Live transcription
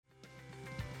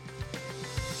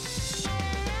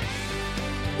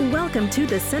Welcome to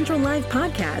the Central Live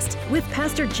Podcast with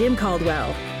Pastor Jim Caldwell.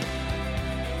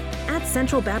 At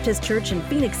Central Baptist Church in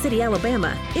Phoenix City,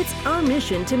 Alabama, it's our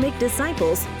mission to make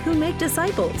disciples who make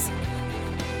disciples.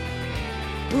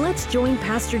 Let's join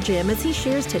Pastor Jim as he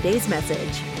shares today's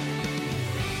message.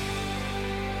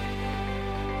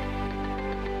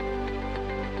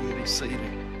 Be seated.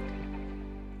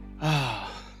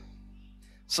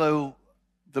 So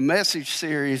the message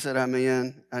series that I'm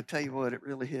in, I tell you what, it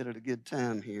really hit at a good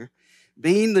time here.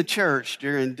 Being the church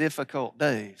during difficult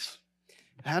days.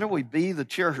 How do we be the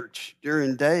church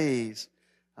during days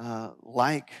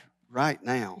like right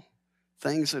now?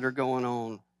 Things that are going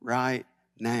on right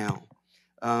now.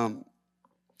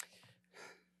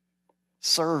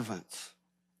 Servants.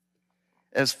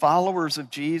 As followers of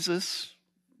Jesus,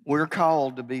 we're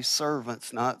called to be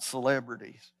servants, not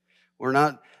celebrities. We're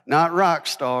not rock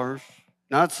stars,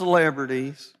 not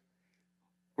celebrities.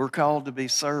 We're called to be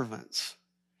servants.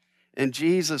 And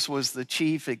Jesus was the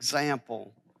chief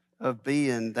example of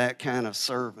being that kind of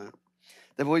servant.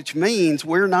 Which means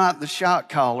we're not the shot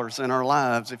callers in our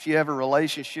lives. If you have a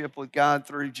relationship with God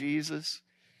through Jesus,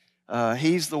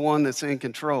 He's the one that's in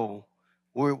control.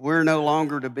 We're no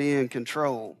longer to be in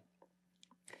control.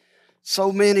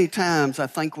 So many times I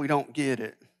think we don't get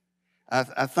it.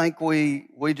 I think we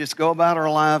just go about our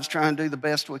lives trying to do the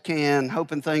best we can,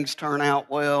 hoping things turn out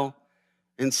well,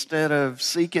 instead of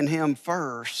seeking Him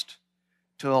first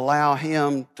to allow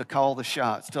Him to call the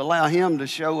shots, to allow Him to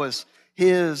show us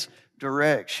His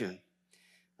direction.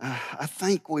 I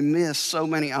think we miss so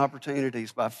many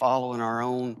opportunities by following our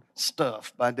own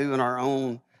stuff, by doing our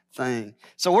own thing.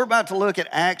 So we're about to look at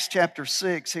Acts chapter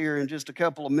 6 here in just a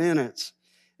couple of minutes.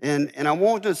 And I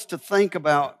want us to think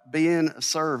about being a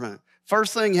servant.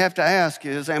 First thing you have to ask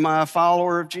is, am I a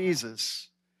follower of Jesus?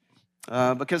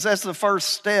 Because that's the first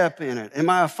step in it. Am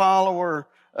I a follower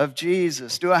of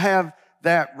Jesus? Do I have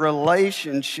that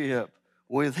relationship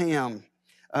with Him?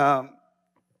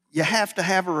 You have to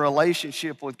have a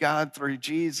relationship with God through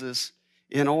Jesus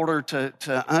in order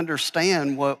to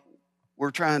understand what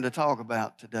we're trying to talk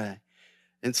about today.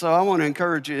 And so I want to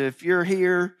encourage you, if you're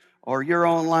here or you're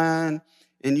online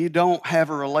and you don't have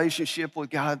a relationship with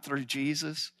God through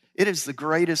Jesus, it is the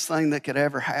greatest thing that could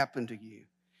ever happen to you.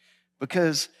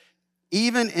 Because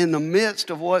even in the midst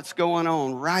of what's going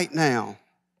on right now,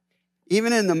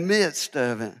 even in the midst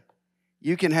of it,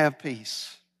 you can have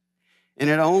peace. And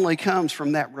it only comes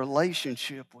from that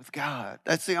relationship with God.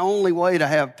 That's the only way to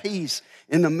have peace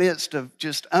in the midst of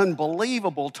just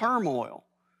unbelievable turmoil.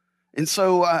 And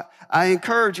so I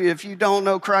encourage you, if you don't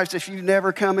know Christ, if you've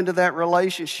never come into that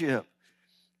relationship,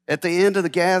 at the end of the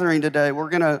gathering today, we're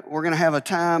gonna have a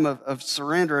time of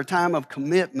surrender, a time of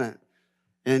commitment.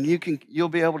 And you'll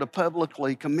be able to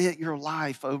publicly commit your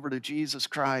life over to Jesus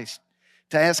Christ,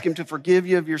 to ask Him to forgive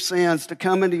you of your sins, to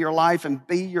come into your life and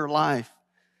be your life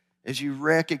as you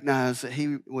recognize that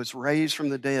He was raised from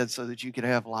the dead so that you could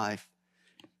have life.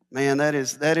 Man, that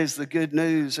is the good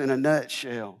news in a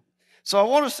nutshell. So I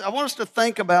want us to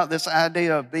think about this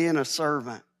idea of being a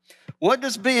servant. What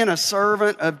does being a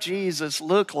servant of Jesus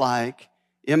look like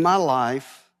in my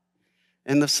life?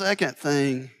 And the second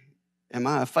thing, am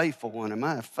I a faithful one? Am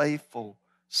I a faithful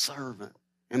servant?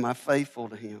 Am I faithful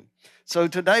to Him? So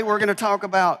today we're going to talk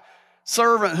about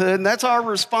servanthood, and that's our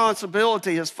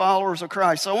responsibility as followers of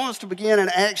Christ. So I want us to begin in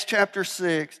Acts chapter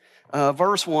 6,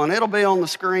 verse 1. It'll be on the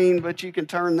screen, but you can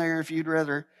turn there if you'd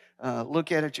rather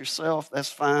look at it yourself. That's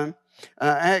fine.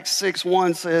 Acts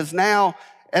 6:1 says, "Now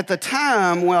at the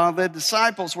time while the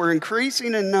disciples were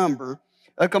increasing in number,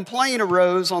 a complaint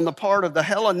arose on the part of the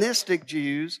Hellenistic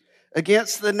Jews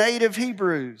against the native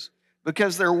Hebrews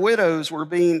because their widows were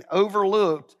being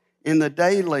overlooked in the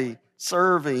daily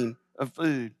serving of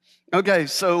food." Okay,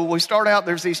 so we start out,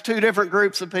 there's these two different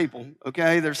groups of people,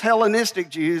 okay? There's Hellenistic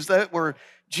Jews, that were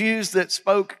Jews that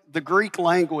spoke the Greek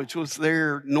language, was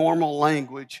their normal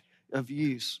language of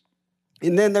use.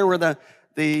 And then there were the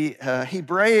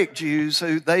Hebraic Jews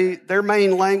who their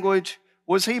main language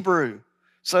was Hebrew.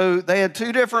 So they had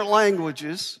two different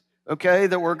languages, okay,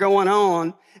 that were going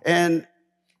on. And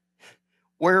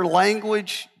where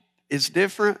language is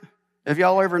different, have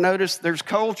y'all ever noticed there's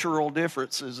cultural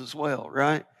differences as well,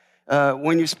 right?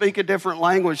 When you speak a different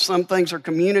language, some things are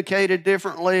communicated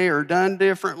differently or done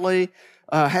differently.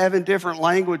 Having different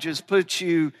languages puts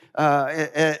you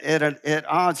at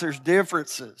odds. There's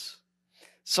differences.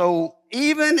 So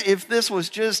even if this was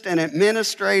just an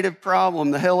administrative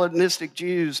problem, the Hellenistic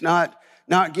Jews not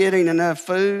getting enough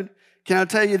food, can I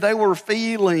tell you, they were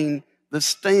feeling the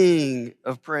sting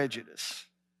of prejudice.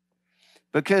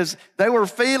 Because they were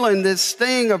feeling this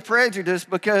sting of prejudice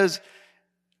because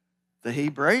the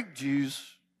Hebraic Jews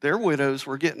their widows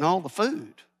were getting all the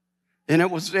food. And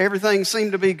everything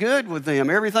seemed to be good with them.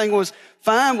 Everything was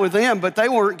fine with them, but they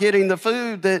weren't getting the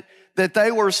food that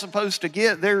they were supposed to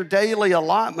get, their daily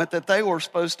allotment that they were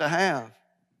supposed to have.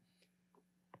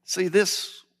 See,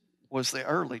 this was the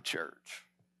early church.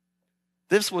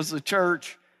 This was the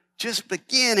church just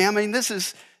beginning. I mean, this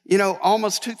is,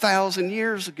 almost 2,000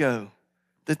 years ago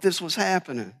that this was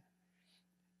happening.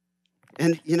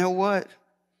 And you know what?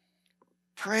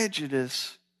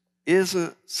 Prejudice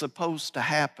isn't supposed to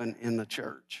happen in the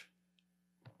church.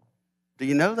 Do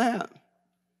you know that?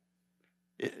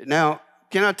 Now,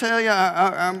 can I tell you,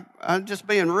 I'm just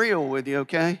being real with you,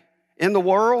 okay? In the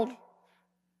world,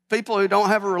 people who don't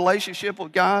have a relationship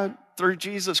with God through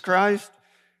Jesus Christ,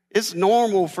 it's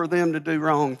normal for them to do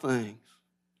wrong things.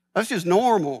 That's just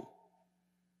normal.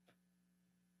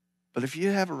 But if you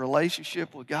have a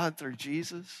relationship with God through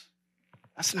Jesus,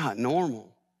 that's not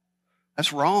normal.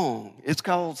 That's wrong. It's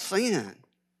called sin.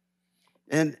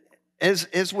 And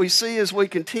as we see as we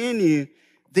continue,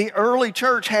 the early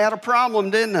church had a problem,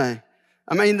 didn't they?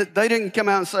 I mean, they didn't come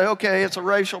out and say, okay, it's a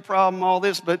racial problem, all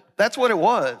this, but that's what it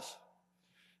was.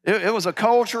 It was a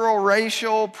cultural,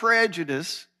 racial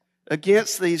prejudice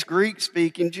against these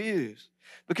Greek-speaking Jews.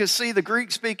 Because, see, the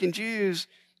Greek-speaking Jews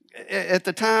at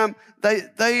the time,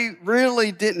 they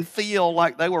really didn't feel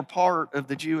like they were part of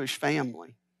the Jewish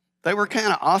family. They were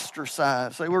kind of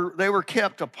ostracized. They were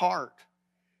kept apart.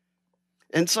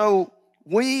 And so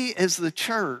we as the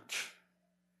church,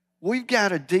 we've got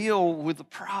to deal with the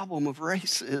problem of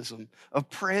racism, of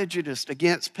prejudice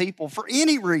against people for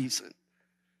any reason.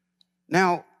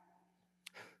 Now,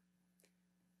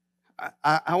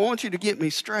 I want you to get me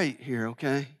straight here,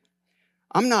 okay?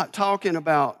 I'm not talking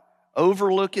about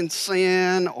overlooking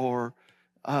sin or,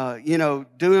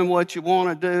 doing what you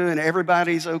want to do and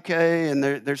everybody's okay and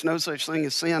there's no such thing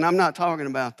as sin. I'm not talking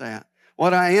about that.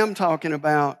 What I am talking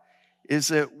about is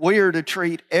that we are to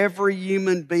treat every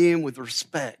human being with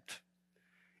respect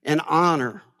and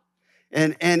honor.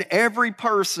 And every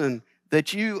person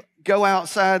that you go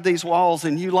outside these walls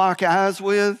and you lock eyes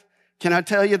with, can I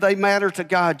tell you, they matter to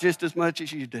God just as much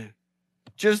as you do.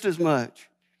 Just as much.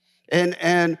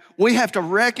 And we have to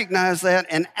recognize that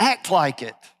and act like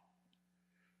it.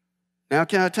 Now,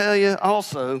 can I tell you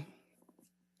also,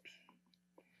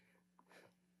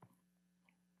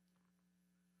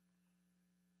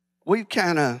 we've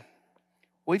kind of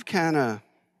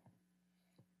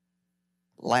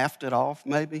laughed it off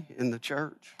maybe in the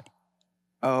church.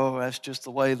 Oh, that's just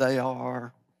the way they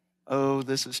are. Oh,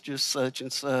 this is just such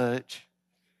and such.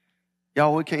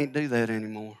 Y'all, we can't do that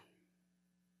anymore.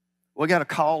 We got to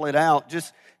call it out.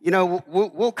 Just,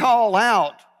 we'll call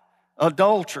out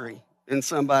adultery in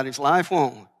somebody's life,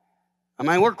 won't we? I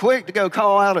mean, we're quick to go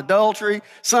call out adultery,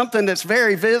 something that's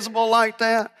very visible like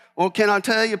that. Well, can I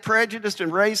tell you, prejudice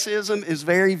and racism is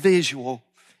very visual.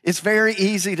 It's very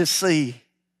easy to see.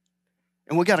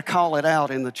 And we got to call it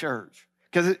out in the church.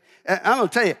 Because I'm going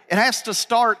to tell you, it has to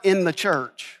start in the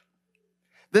church.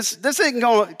 This isn't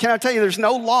going to, can I tell you, there's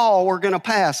no law we're going to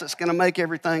pass that's going to make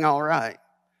everything all right.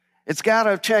 It's got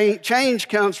to change. Change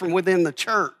comes from within the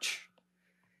church.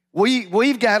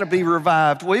 We've got to be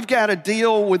revived. We've got to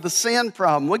deal with the sin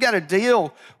problem. We've got to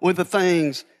deal with the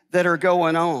things that are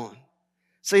going on.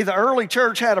 See, the early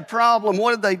church had a problem.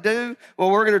 What did they do? Well,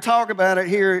 we're going to talk about it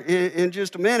here in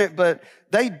just a minute, but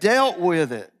they dealt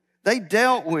with it. They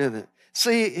dealt with it.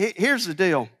 See, here's the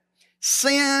deal.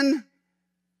 Sin,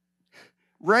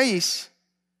 racism,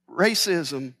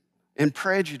 and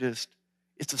prejudice,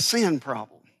 it's a sin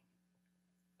problem.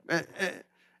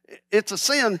 It's a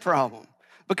sin problem.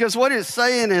 Because what it's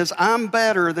saying is, I'm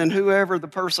better than whoever the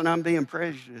person I'm being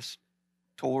prejudiced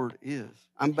toward is.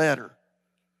 I'm better.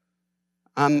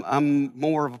 I'm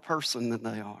more of a person than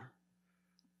they are.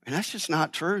 And that's just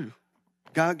not true.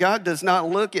 God does not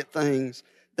look at things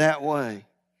that way.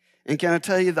 And can I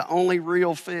tell you, the only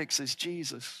real fix is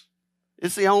Jesus.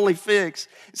 It's the only fix.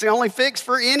 It's the only fix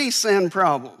for any sin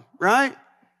problem, right?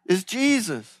 Is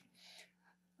Jesus.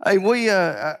 Hey,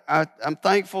 I'm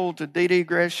thankful to Dee Dee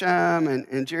Gresham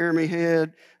and Jeremy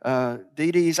Head.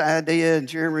 Dee Dee's idea and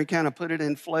Jeremy kind of put it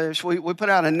in flesh. We put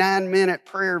out a 9-minute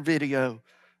prayer video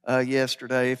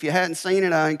yesterday. If you hadn't seen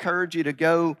it, I encourage you to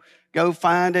go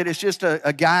find it. It's just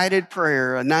a guided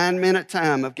prayer, a 9-minute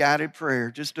time of guided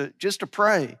prayer, just to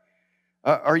pray.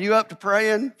 Are you up to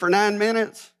praying for 9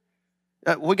 minutes?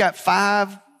 We got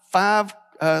five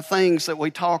things that we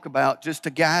talk about just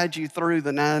to guide you through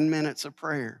the 9 minutes of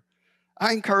prayer.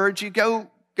 I encourage you, go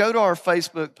to our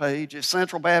Facebook page. It's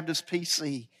Central Baptist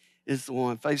PC is the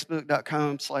one,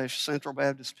 facebook.com/Central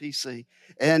Baptist PC.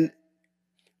 And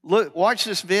Look, watch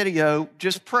this video.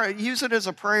 Just pray. Use it as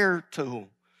a prayer tool.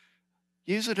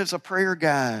 Use it as a prayer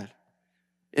guide.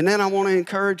 And then I want to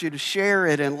encourage you to share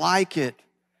it and like it.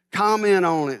 Comment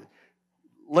on it.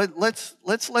 Let's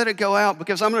let it go out,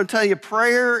 because I'm going to tell you,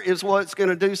 prayer is what's going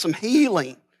to do some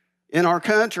healing in our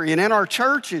country and in our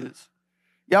churches.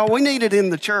 Y'all, we need it in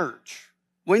the church.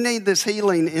 We need this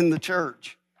healing in the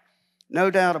church.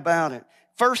 No doubt about it.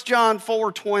 1 John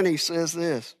 4:20 says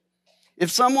this: if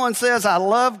someone says, I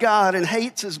love God, and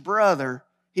hates his brother,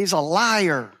 he's a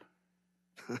liar.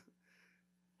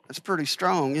 That's pretty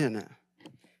strong, isn't it?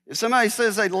 If somebody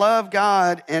says they love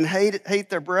God and hate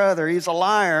their brother, he's a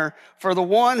liar. For the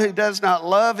one who does not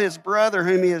love his brother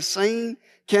whom he has seen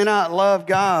cannot love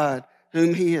God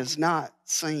whom he has not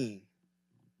seen.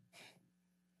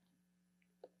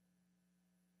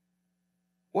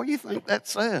 What do you think that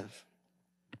says?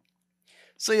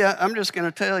 See, I'm just going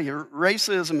to tell you,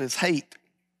 racism is hate.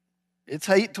 It's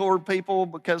hate toward people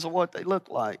because of what they look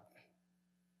like.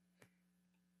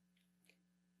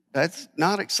 That's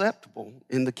not acceptable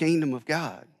in the kingdom of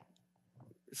God.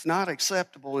 It's not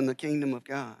acceptable in the kingdom of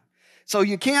God. So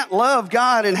you can't love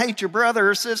God and hate your brother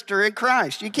or sister in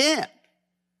Christ. You can't.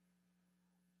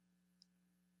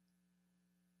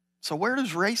 So where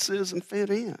does racism fit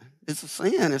in? It's a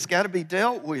sin. It's got to be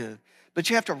dealt with. But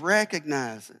you have to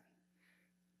recognize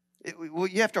it.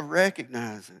 You have to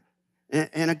recognize it.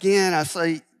 And again, I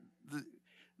say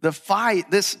the fight,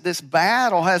 this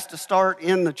battle has to start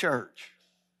in the church.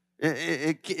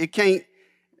 It can't,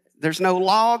 there's no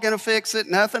law going to fix it.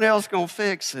 Nothing else going to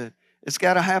fix it. It's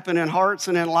got to happen in hearts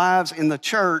and in lives in the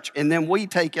church, and then we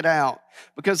take it out.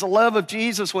 Because the love of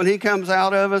Jesus, when he comes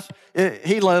out of us,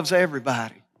 he loves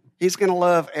everybody. He's going to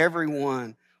love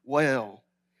everyone well.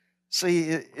 See,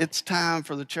 it's time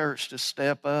for the church to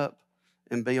step up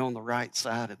and be on the right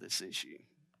side of this issue.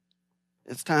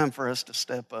 It's time for us to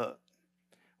step up.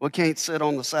 We can't sit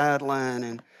on the sideline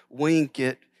and wink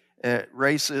at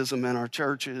racism in our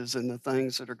churches and the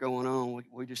things that are going on.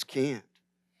 We just can't.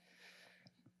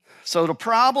 So the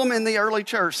problem in the early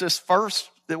church,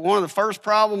 one of the first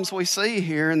problems we see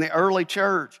here in the early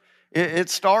church, it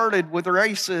started with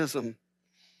racism.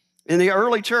 And the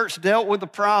early church dealt with the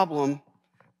problem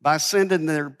by sending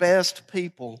their best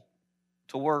people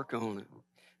to work on it.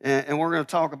 And we're going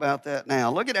to talk about that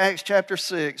now. Look at Acts chapter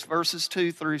 6, verses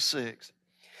 2 through 6.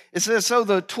 It says, so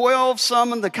the 12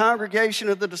 summoned the congregation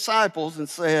of the disciples and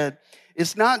said,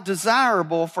 it's not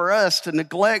desirable for us to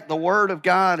neglect the word of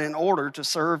God in order to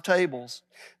serve tables.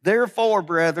 Therefore,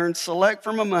 brethren, select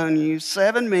from among you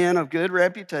 7 men of good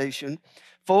reputation,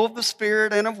 full of the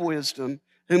Spirit and of wisdom,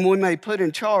 whom we may put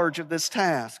in charge of this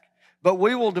task. But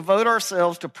we will devote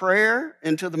ourselves to prayer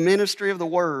and to the ministry of the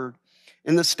word.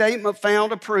 And the statement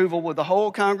found approval with the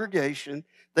whole congregation.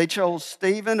 They chose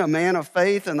Stephen, a man of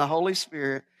faith and the Holy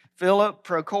Spirit, Philip,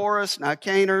 Prochorus,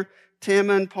 Nicanor,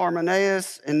 Timon,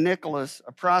 Parmenas, and Nicholas,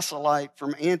 a proselyte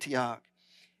from Antioch.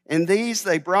 And these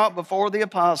they brought before the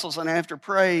apostles, and after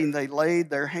praying, they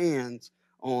laid their hands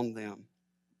on them.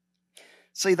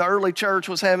 See, the early church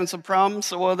was having some problems,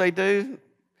 so what do?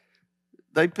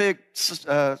 They picked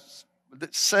 7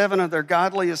 of their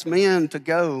godliest men to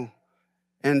go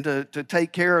and to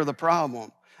take care of the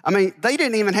problem. I mean, they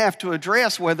didn't even have to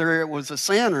address whether it was a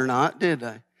sin or not, did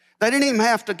they? They didn't even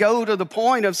have to go to the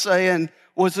point of saying,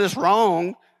 was this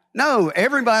wrong? No,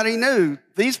 everybody knew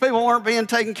these people weren't being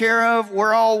taken care of.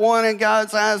 We're all one in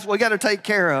God's eyes. We got to take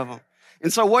care of them.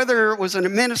 And so whether it was an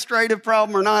administrative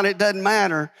problem or not, it doesn't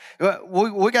matter.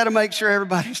 We got to make sure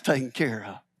everybody's taken care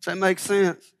of. Does that make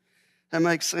sense? That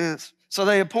makes sense. So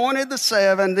they appointed the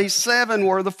 7. These 7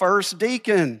 were the first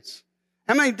deacons.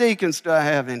 How many deacons do I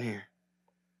have in here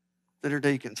that are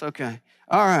deacons? Okay.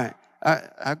 All right.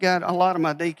 I've got a lot of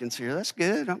my deacons here. That's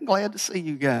good. I'm glad to see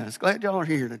you guys. Glad y'all are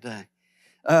here today.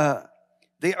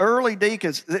 The early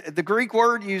deacons, the Greek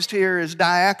word used here is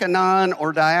diakonon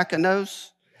or diakonos,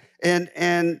 and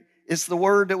it's the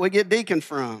word that we get deacon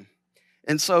from.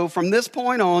 And so from this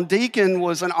point on, deacon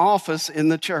was an office in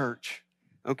the church.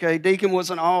 Okay, deacon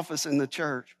was an office in the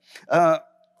church.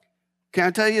 Can I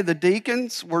tell you, the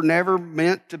deacons were never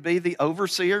meant to be the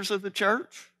overseers of the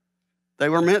church. They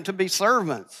were meant to be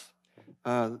servants.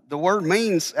 The word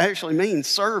actually means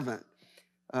servant.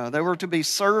 They were to be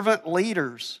servant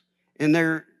leaders, and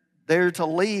they're there to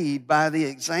lead by the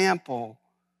example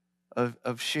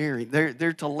of sharing.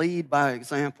 They're to lead by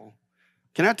example.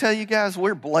 Can I tell you guys,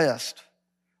 we're blessed.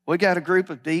 We got a group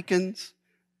of deacons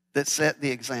that set the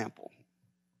example.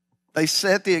 They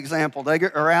set the example. They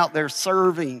are out there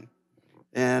serving,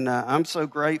 and I'm so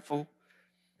grateful.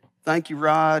 Thank you,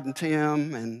 Rod and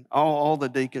Tim and all the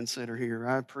deacons that are here.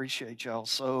 I appreciate y'all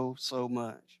so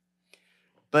much.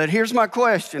 But here's my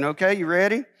question, okay? You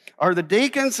ready? Are the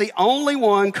deacons the only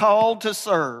one called to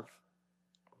serve?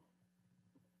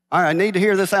 All right, I need to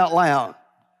hear this out loud.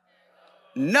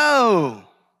 No.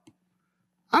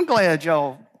 I'm glad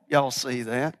y'all see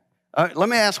that. Let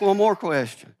me ask one more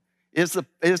question. Is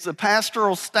the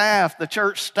pastoral staff, the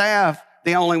church staff,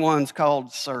 the only ones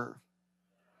called to serve?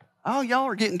 Oh, y'all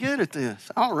are getting good at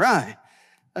this. All right.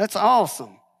 That's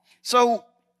awesome. So,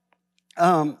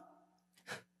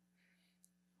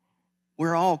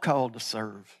 we're all called to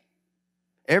serve.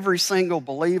 Every single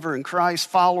believer in Christ,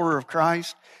 follower of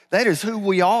Christ, that is who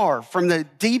we are from the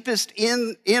deepest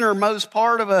innermost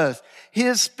part of us.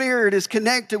 His spirit is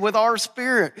connected with our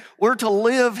spirit. We're to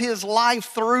live his life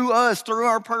through us, through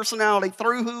our personality,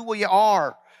 through who we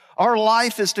are. Our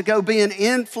life is to go be an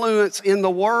influence in the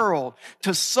world,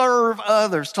 to serve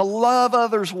others, to love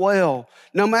others well.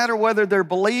 No matter whether they're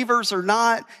believers or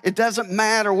not, it doesn't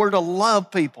matter. We're to love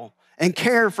people and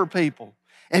care for people.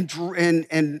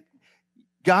 And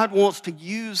God wants to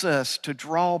use us to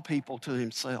draw people to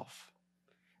himself.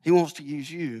 He wants to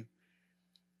use you.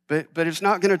 But it's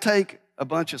not going to take a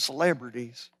bunch of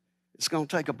celebrities. It's going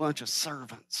to take a bunch of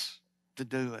servants to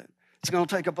do it. It's going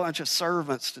to take a bunch of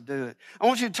servants to do it. I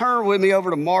want you to turn with me over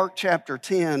to Mark chapter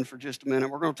 10 for just a minute.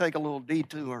 We're going to take a little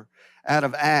detour out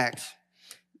of Acts.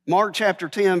 Mark chapter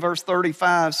 10, verse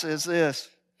 35 says this: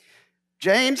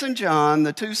 James and John,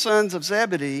 the two sons of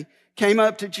Zebedee, came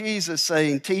up to Jesus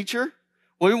saying, "Teacher,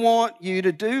 we want you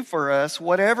to do for us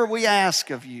whatever we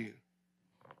ask of you."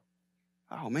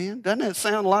 Oh man, doesn't that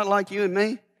sound a lot like you and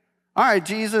me? All right,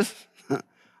 Jesus,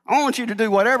 I want you to do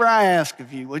whatever I ask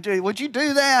of you. Would you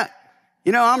do that?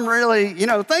 You know, I'm really,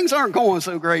 things aren't going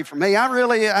so great for me.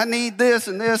 I need this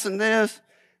and this and this.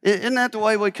 Isn't that the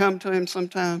way we come to him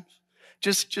sometimes?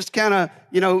 Just kind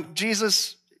of,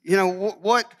 Jesus,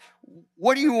 what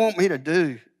do you want me to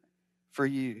do for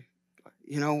you?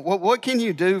 What can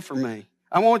you do for me?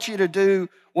 I want you to do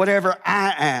whatever I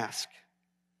ask.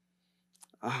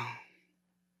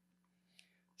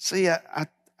 See, I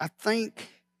think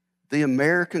the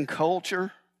American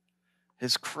culture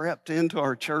has crept into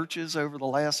our churches over the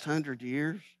last 100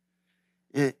 years.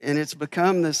 And it's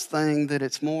become this thing that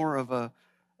it's more of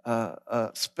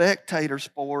a spectator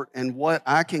sport and what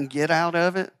I can get out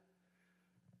of it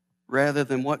rather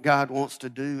than what God wants to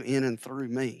do in and through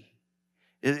me.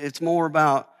 It's more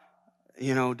about,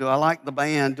 do I like the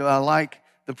band? Do I like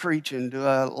the preaching? Do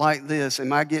I like this?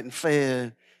 Am I getting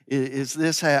fed? Is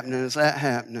this happening? Is that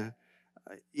happening?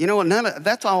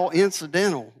 That's all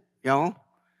incidental, y'all.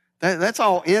 That's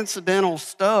all incidental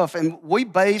stuff. And we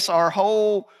base our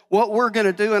whole, what we're going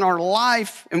to do in our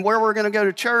life and where we're going to go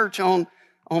to church on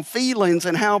feelings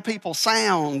and how people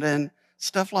sound and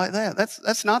stuff like that.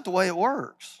 That's not the way it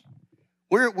works.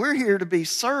 We're here to be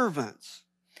servants.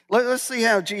 Let's see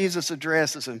how Jesus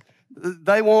addresses them.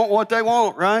 They want what they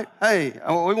want, right? Hey,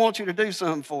 we want you to do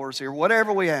something for us here,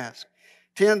 whatever we ask.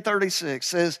 10:36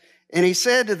 says, and he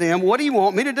said to them, "What do you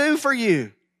want me to do for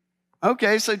you?"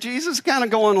 Okay, so Jesus is kind of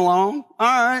going along.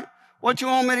 All right, what you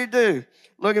want me to do?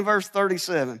 Look at verse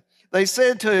 37. They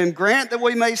said to him, "Grant that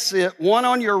we may sit one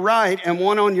on your right and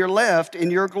one on your left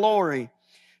in your glory."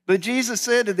 But Jesus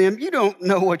said to them, "You don't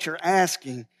know what you're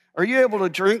asking. Are you able to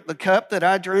drink the cup that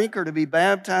I drink, or to be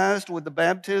baptized with the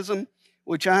baptism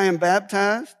which I am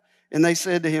baptized?" And they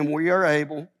said to him, "We are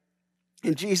able."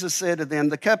 And Jesus said to them,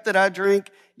 "The cup that I drink,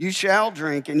 you shall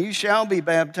drink, and you shall be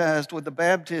baptized with the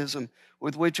baptism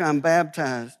with which I'm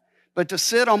baptized. But to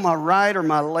sit on my right or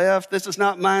my left, this is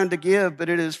not mine to give, but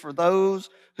it is for those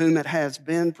whom it has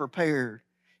been prepared."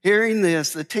 Hearing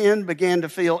this, the 10 began to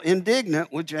feel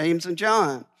indignant with James and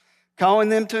John. Calling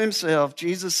them to himself,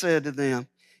 Jesus said to them,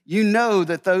 "You know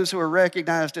that those who are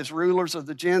recognized as rulers of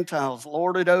the Gentiles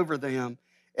lord it over them,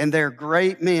 and their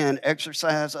great men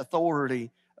exercise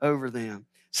authority over them."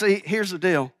 See, here's the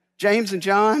deal. James and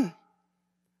John,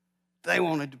 they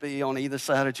wanted to be on either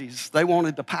side of Jesus. They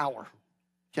wanted the power,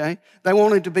 okay? They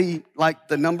wanted to be like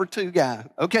the number 2 guy.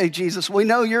 Okay, Jesus, we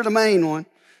know you're the main one,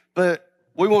 but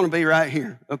we want to be right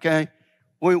here, okay?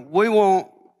 We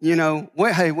want,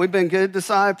 hey, we've been good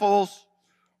disciples.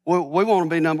 We want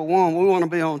to be number 1. We want to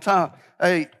be on top.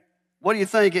 Hey, what do you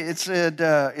think? It said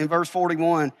in verse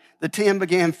 41, the 10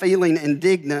 began feeling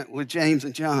indignant with James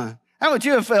and John. How would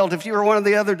you have felt if you were one of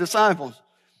the other disciples?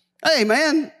 Hey,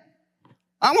 man,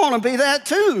 I want to be that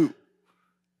too.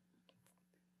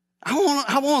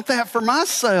 I want that for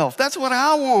myself. That's what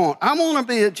I want. I want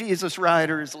to be at Jesus' right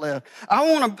or his left.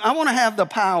 I want to have the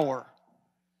power.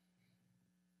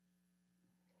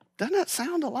 Doesn't that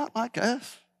sound a lot like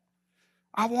us?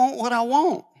 I want what I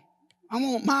want. I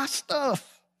want my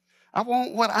stuff. I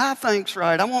want what I think's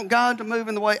right. I want God to move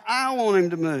in the way I want him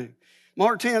to move.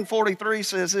 Mark 10:43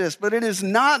 says this, but it is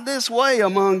not this way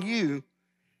among you.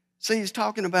 See, he's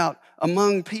talking about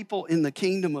among people in the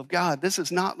kingdom of God. This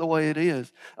is not the way it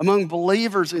is. Among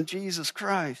believers in Jesus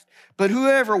Christ. But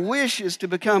whoever wishes to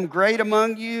become great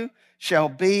among you shall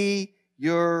be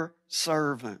your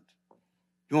servant.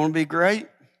 You want to be great?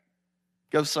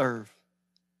 Go serve.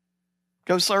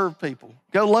 Go serve people.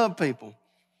 Go love people.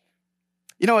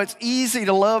 You know, it's easy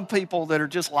to love people that are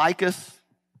just like us.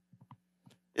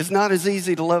 It's not as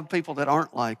easy to love people that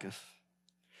aren't like us.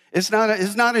 It's not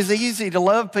as easy to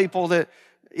love people that,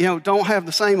 don't have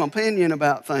the same opinion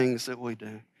about things that we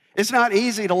do. It's not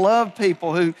easy to love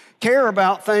people who care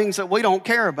about things that we don't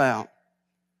care about.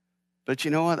 But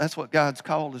you know what? That's what God's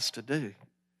called us to do.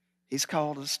 He's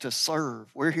called us to serve.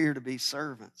 We're here to be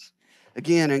servants.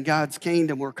 Again, in God's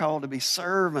kingdom, we're called to be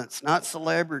servants, not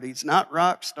celebrities, not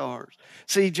rock stars.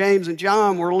 See, James and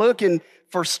John were looking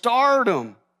for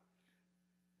stardom.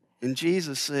 And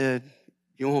Jesus said,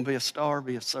 you want to be a star,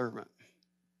 be a servant.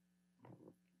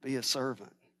 Be a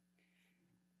servant.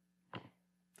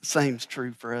 The same's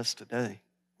true for us today.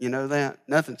 You know that?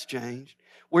 Nothing's changed.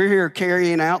 We're here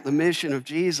carrying out the mission of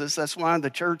Jesus. That's why the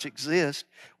church exists.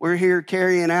 We're here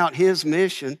carrying out his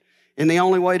mission. And the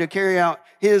only way to carry out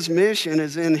his mission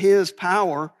is in his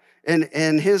power.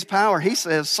 And his power, he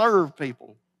says, serve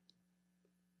people.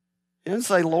 He doesn't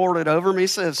say lord it over me. He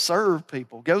says serve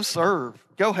people. Go serve.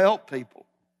 Go help people.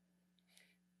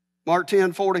 Mark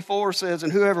 10:44 says,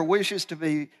 and whoever wishes to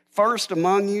be first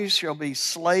among you shall be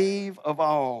slave of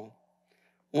all.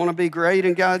 Want to be great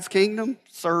in God's kingdom?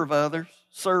 Serve others.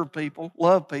 Serve people.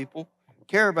 Love people.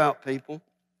 Care about people.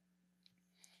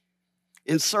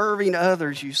 In serving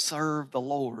others, you serve the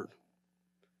Lord.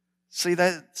 See,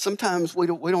 that sometimes we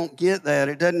don't get that.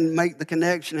 It doesn't make the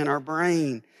connection in our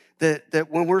brain that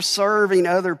when we're serving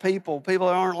other people, people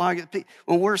that aren't like it,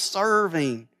 when we're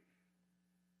serving,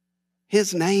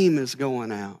 his name is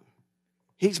going out.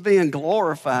 He's being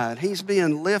glorified. He's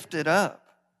being lifted up.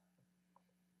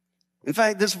 In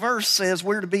fact, this verse says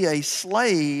we're to be a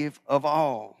slave of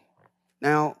all.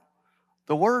 Now,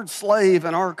 the word slave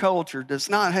in our culture does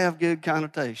not have good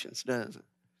connotations, does it?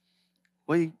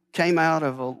 We came out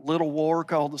of a little war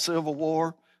called the Civil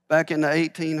War back in the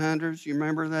 1800s. You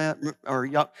remember that? Or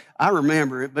I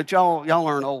remember it, but y'all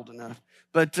aren't old enough.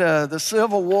 But the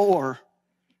Civil War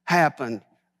happened.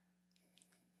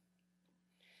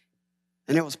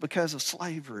 And it was because of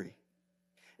slavery.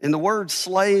 And the word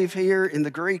slave here in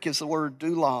the Greek is the word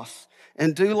doulos.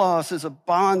 And doulos is a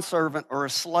bondservant or a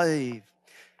slave.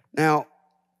 Now,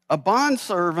 a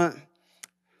bondservant,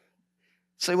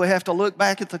 see, we have to look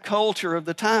back at the culture of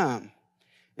the time.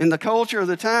 In the culture of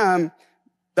the time,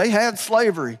 they had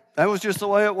slavery. That was just the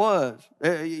way it was.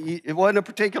 It wasn't a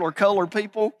particular color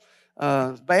people.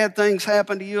 Bad things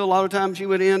happened to you. A lot of times you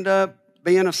would end up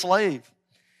being a slave.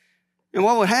 And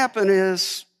what would happen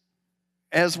is,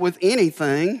 as with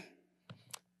anything,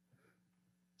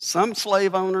 some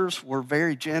slave owners were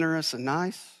very generous and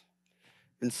nice,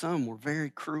 and some were very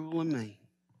cruel and mean.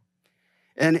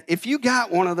 And if you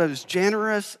got one of those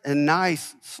generous and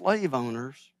nice slave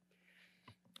owners,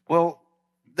 well,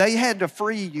 they had to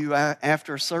free you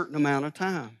after a certain amount of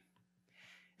time.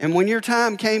 And when your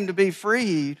time came to be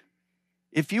freed,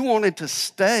 if you wanted to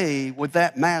stay with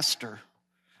that master,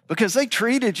 because they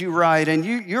treated you right and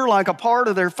you're like a part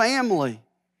of their family,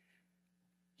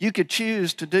 you could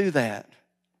choose to do that.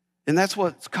 And that's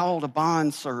what's called a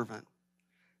bondservant.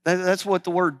 That's what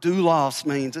the word doulos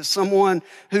means. It's someone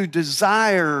who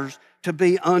desires to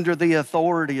be under the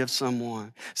authority of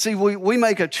someone. See, we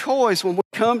make a choice when we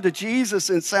come to Jesus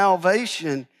in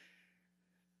salvation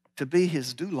to be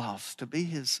his doulos, to be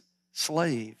his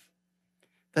slave.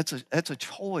 That's a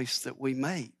choice that we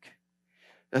make.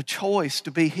 A choice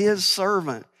to be his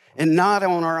servant and not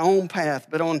on our own path,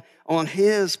 but on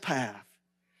his path.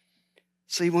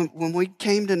 See, when we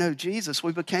came to know Jesus,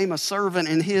 we became a servant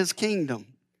in his kingdom.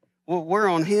 Well, we're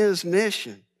on his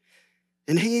mission.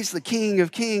 And he's the King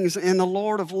of Kings and the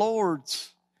Lord of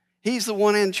Lords. He's the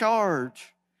one in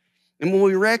charge. And when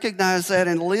we recognize that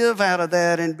and live out of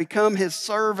that and become his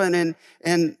servant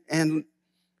and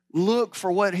look for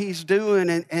what he's doing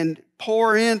and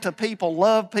pour into people,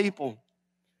 love people.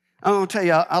 I'm going to tell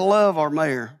you, I love our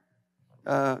mayor.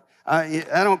 I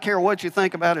don't care what you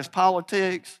think about his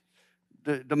politics.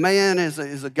 The man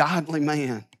is a godly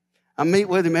man. I meet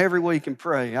with him every week and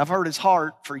pray. I've heard his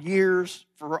heart for years,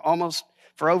 for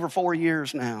over 4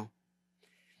 years now.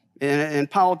 And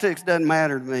politics doesn't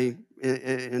matter to me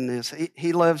in this.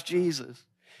 He loves Jesus.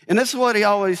 And this is what he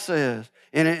always says.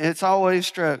 And it's always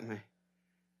struck me.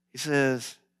 He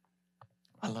says,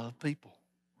 I love people.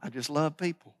 I just love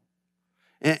people.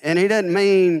 And he doesn't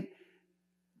mean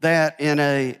that in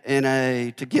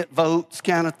a to get votes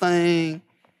kind of thing.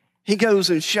 He goes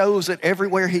and shows it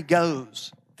everywhere he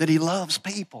goes that he loves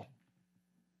people.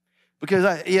 Because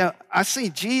I see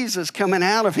Jesus coming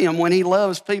out of him when he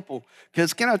loves people.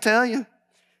 Because can I tell you,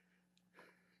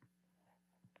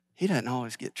 he doesn't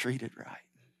always get treated right.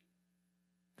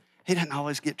 He doesn't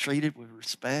always get treated with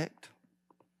respect.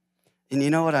 And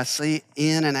you know what I see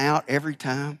in and out every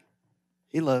time?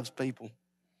 He loves people.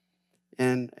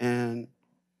 And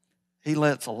he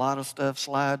lets a lot of stuff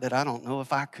slide that I don't know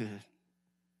if I could.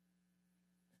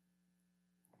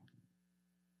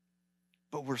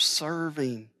 But we're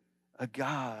serving a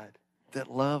God that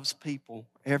loves people,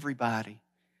 everybody.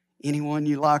 Anyone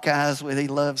you lock eyes with, he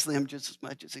loves them just as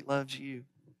much as he loves you.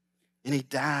 And he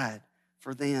died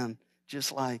for them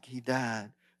just like he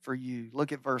died for you.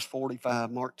 Look at verse 45,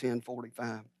 Mark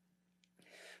 10:45.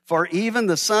 For even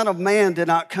the Son of Man did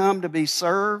not come to be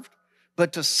served,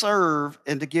 but to serve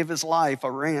and to give his life a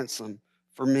ransom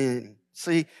for many.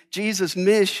 See, Jesus'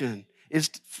 mission is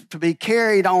to be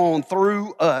carried on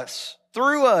through us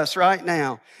right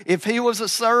now. If he was a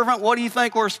servant, what do you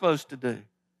think we're supposed to do?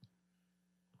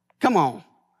 Come on.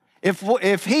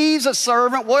 If he's a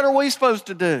servant, what are we supposed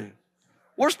to do?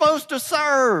 We're supposed to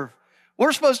serve.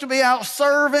 We're supposed to be out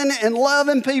serving and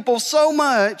loving people so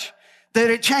much that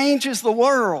it changes the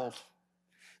world.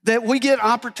 That we get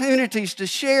opportunities to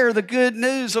share the good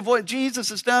news of what Jesus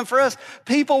has done for us.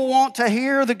 People want to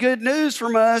hear the good news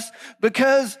from us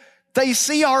because they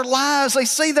see our lives. They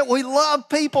see that we love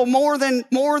people more than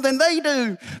they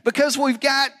do because we've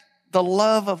got the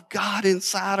love of God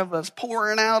inside of us,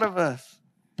 pouring out of us,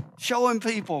 showing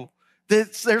people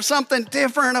that there's something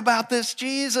different about this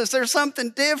Jesus. There's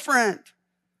something different.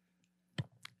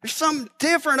 There's something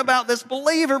different about this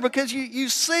believer because you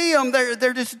see them.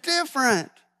 They're just different.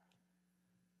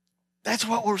 That's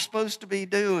what we're supposed to be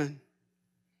doing.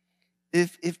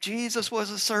 If Jesus was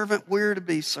a servant, we're to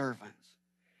be servants.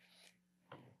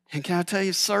 And can I tell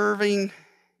you, serving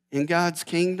in God's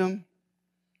kingdom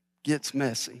gets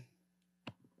messy.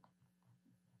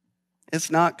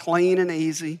 It's not clean and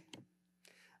easy.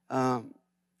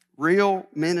 Real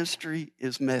ministry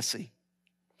is messy.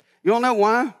 You want to know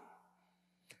why?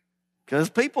 Because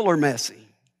people are messy.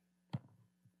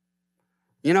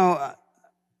 You know,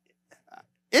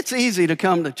 it's easy to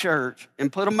come to church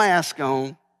and put a mask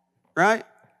on, right?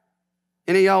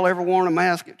 Any of y'all ever worn a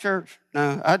mask at church?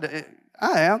 No,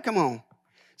 I have. Come on.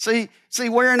 See,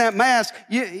 wearing that mask,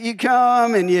 you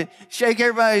come and you shake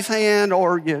everybody's hand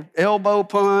or you elbow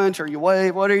punch or you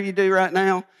wave, whatever you do right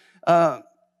now.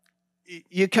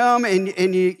 You come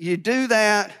and you do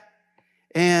that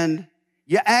and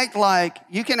you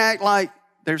can act like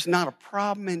there's not a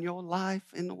problem in your life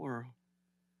in the world.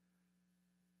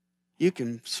 You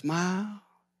can smile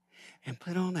and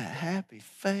put on that happy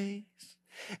face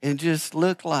and just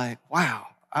look like, wow,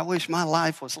 I wish my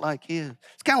life was like his.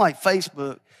 It's kind of like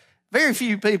Facebook. Very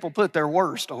few people put their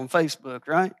worst on Facebook,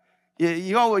 right?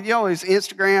 You always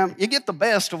Instagram, you get the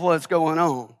best of what's going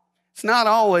on. It's not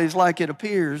always like it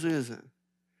appears, is it?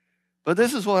 But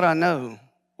this is what I know.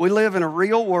 We live in a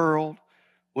real world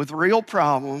with real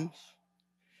problems.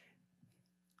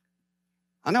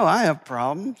 I know I have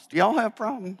problems. Do y'all have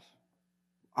problems?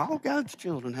 All God's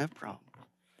children have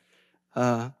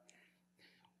problems.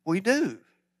 We do.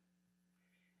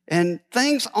 And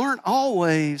things aren't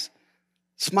always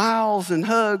smiles and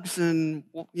hugs and,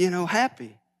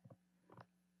 happy.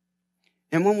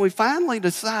 And when we finally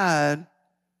decide,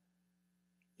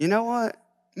 you know what?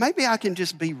 Maybe I can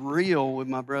just be real with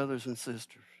my brothers and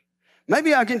sisters.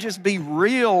 Maybe I can just be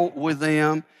real with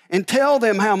them and tell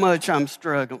them how much I'm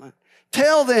struggling.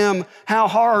 Tell them how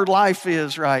hard life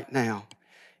is right now.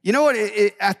 You know what?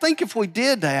 I think if we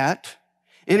did that,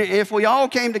 and if we all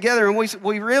came together and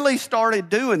we really started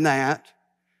doing that,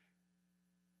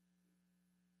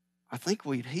 I think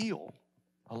we'd heal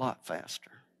a lot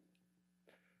faster.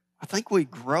 I think we'd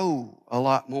grow a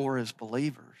lot more as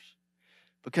believers.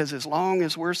 Because as long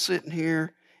as we're sitting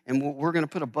here and we're going to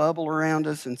put a bubble around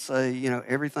us and say,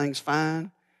 everything's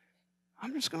fine,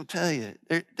 I'm just going to tell you,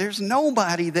 there's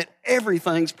nobody that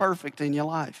everything's perfect in your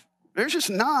life. There's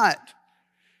just not.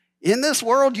 In this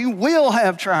world, you will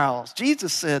have trials.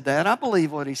 Jesus said that. I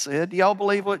believe what he said. Do y'all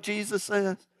believe what Jesus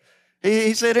says?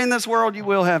 He said, in this world, you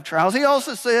will have trials. He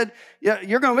also said,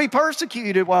 you're going to be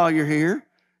persecuted while you're here.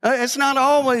 It's not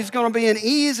always going to be an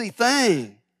easy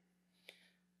thing.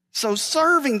 So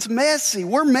serving's messy.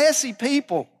 We're messy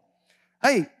people.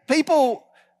 Hey, people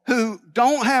who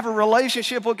don't have a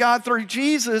relationship with God through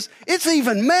Jesus, it's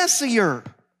even messier.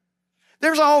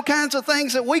 There's all kinds of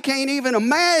things that we can't even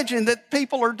imagine that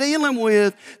people are dealing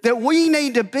with, that we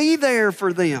need to be there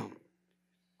for them.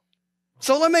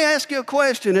 So let me ask you a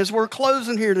question as we're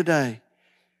closing here today.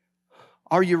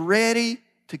 Are you ready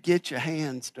to get your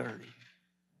hands dirty?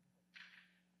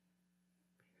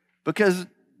 Because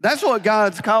that's what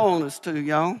God's calling us to,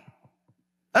 y'all.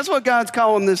 That's what God's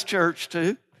calling this church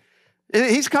to.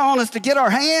 He's calling us to get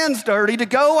our hands dirty, to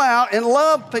go out and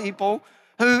love people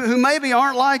who maybe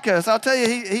aren't like us. I'll tell you,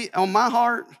 he on my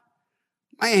heart,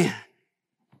 man,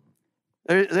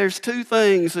 there's two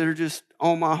things that are just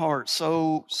on my heart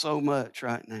so much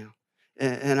right now.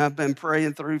 And I've been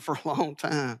praying through for a long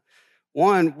time.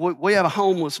 One, we have a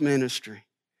homeless ministry.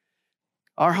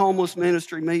 Our homeless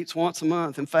ministry meets once a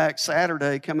month. In fact,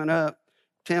 Saturday coming up,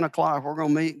 10 o'clock, we're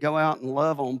going to meet and go out and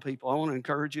love on people. I want to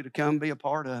encourage you to come be a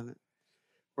part of it.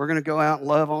 We're going to go out and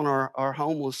love on our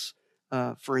homeless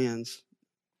friends.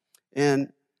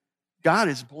 And God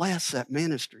has blessed that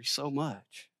ministry so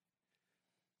much.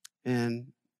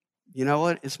 And you know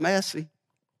what? It's messy.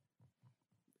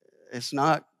 It's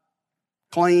not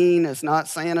clean. It's not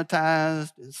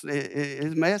sanitized.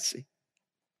 It's messy.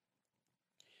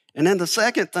 And then the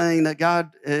second thing that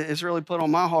God has really put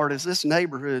on my heart is this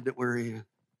neighborhood that we're in.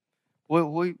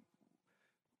 We're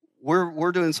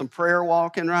doing some prayer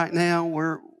walking right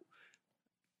now.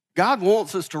 God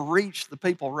wants us to reach the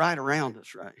people right around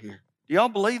us right here. Do y'all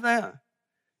believe that?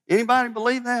 Anybody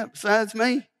believe that besides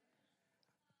me?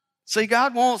 See,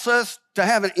 God wants us to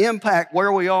have an impact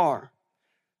where we are.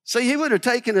 See, He would have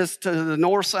taken us to the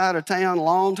north side of town a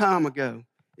long time ago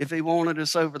if He wanted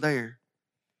us over there.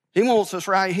 He wants us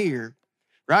right here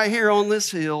on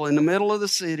this hill in the middle of the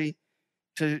city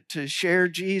to share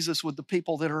Jesus with the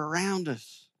people that are around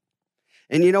us.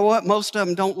 And you know what? Most of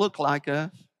them don't look like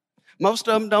us. Most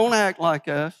of them don't act like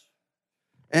us.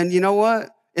 And you know what?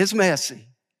 It's messy.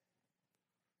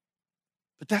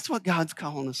 But that's what God's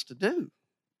calling us to do.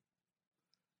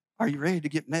 Are you ready to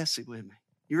get messy with me?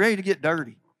 You ready to get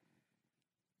dirty?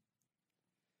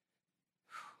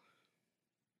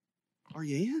 Are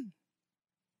you in?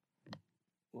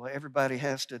 Well, everybody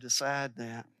has to decide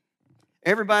that.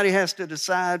 Everybody has to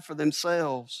decide for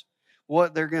themselves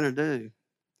what they're going to do.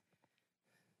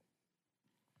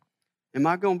 Am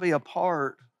I going to be a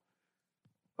part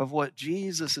of what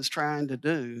Jesus is trying to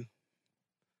do?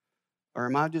 Or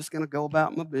am I just going to go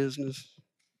about my business,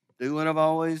 do what I've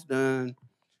always done,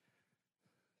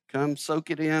 come soak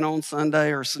it in on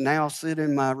Sunday, or now sit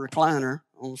in my recliner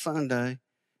on Sunday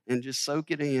and just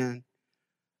soak it in?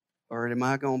 Or am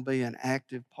I going to be an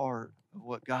active part of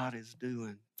what God is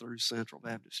doing through Central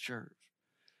Baptist Church?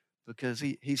 Because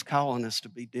He's calling us to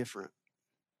be different.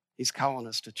 He's calling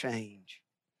us to change.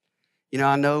 You know,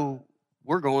 I know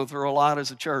we're going through a lot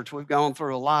as a church. We've gone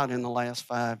through a lot in the last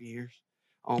 5 years,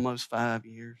 almost 5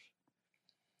 years.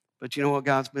 But you know what?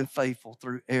 God's been faithful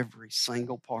through every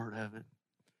single part of it.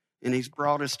 And He's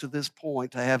brought us to this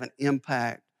point to have an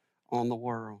impact on the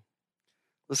world.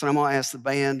 Listen, I'm going to ask the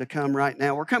band to come right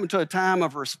now. We're coming to a time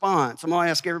of response. I'm going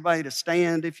to ask everybody to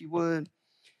stand, if you would.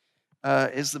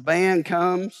 As the band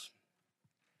comes,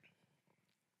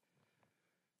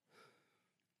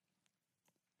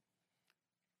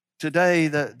 today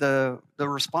the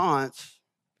response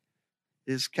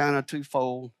is kind of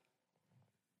twofold.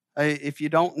 Hey, if you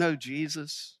don't know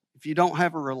Jesus, if you don't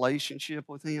have a relationship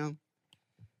with Him,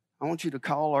 I want you to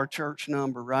call our church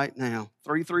number right now,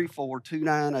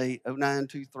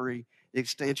 334-298-0923,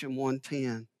 extension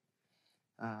 110.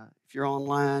 If you're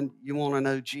online, you want to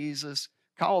know Jesus,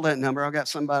 call that number. I've got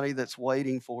somebody that's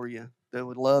waiting for you that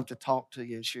would love to talk to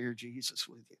you and share Jesus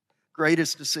with you.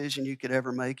 Greatest decision you could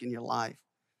ever make in your life.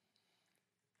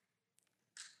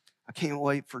 I can't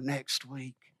wait for next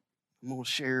week. I'm going to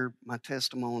share my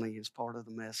testimony as part of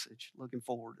the message. Looking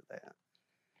forward to that.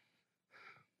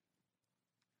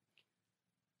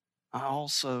 I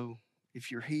also,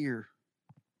 if you're here,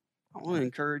 I want to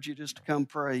encourage you just to come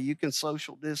pray. You can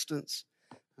social distance,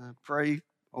 pray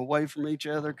away from each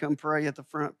other, come pray at the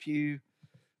front pew.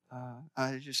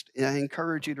 I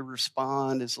encourage you to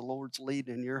respond as the Lord's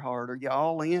leading your heart. Are you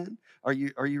all in? Are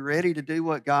you ready to do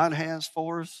what God has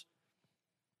for us?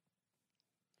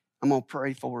 I'm going to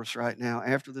pray for us right now.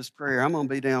 After this prayer, I'm going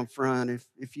to be down front.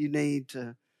 If you need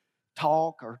to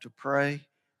talk or to pray,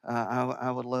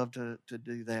 I would love to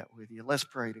do that with you. Let's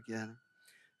pray together.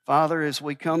 Father, as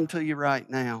we come to you right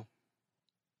now,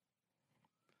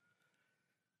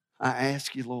 I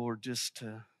ask you, Lord, just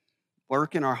to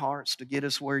work in our hearts to get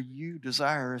us where you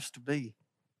desire us to be.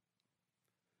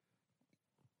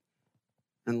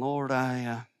 And Lord,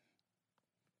 I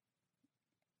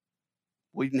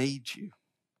We need you.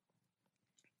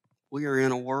 We are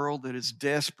in a world that is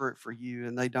desperate for you,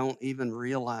 and they don't even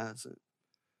realize it.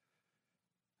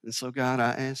 And so, God,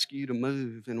 I ask you to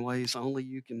move in ways only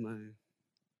you can move.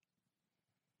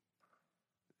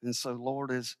 And so, Lord,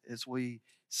 as we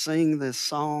sing this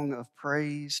song of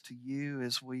praise to you,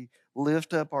 as we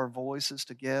lift up our voices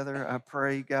together, I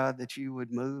pray, God, that you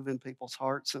would move in people's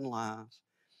hearts and lives.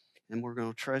 And we're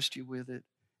going to trust you with it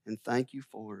and thank you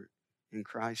for it. In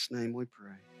Christ's name we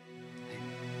pray.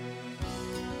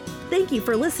 Thank you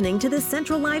for listening to this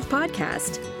Central Live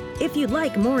podcast. If you'd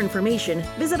like more information,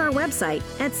 visit our website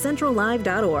at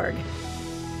centrallive.org.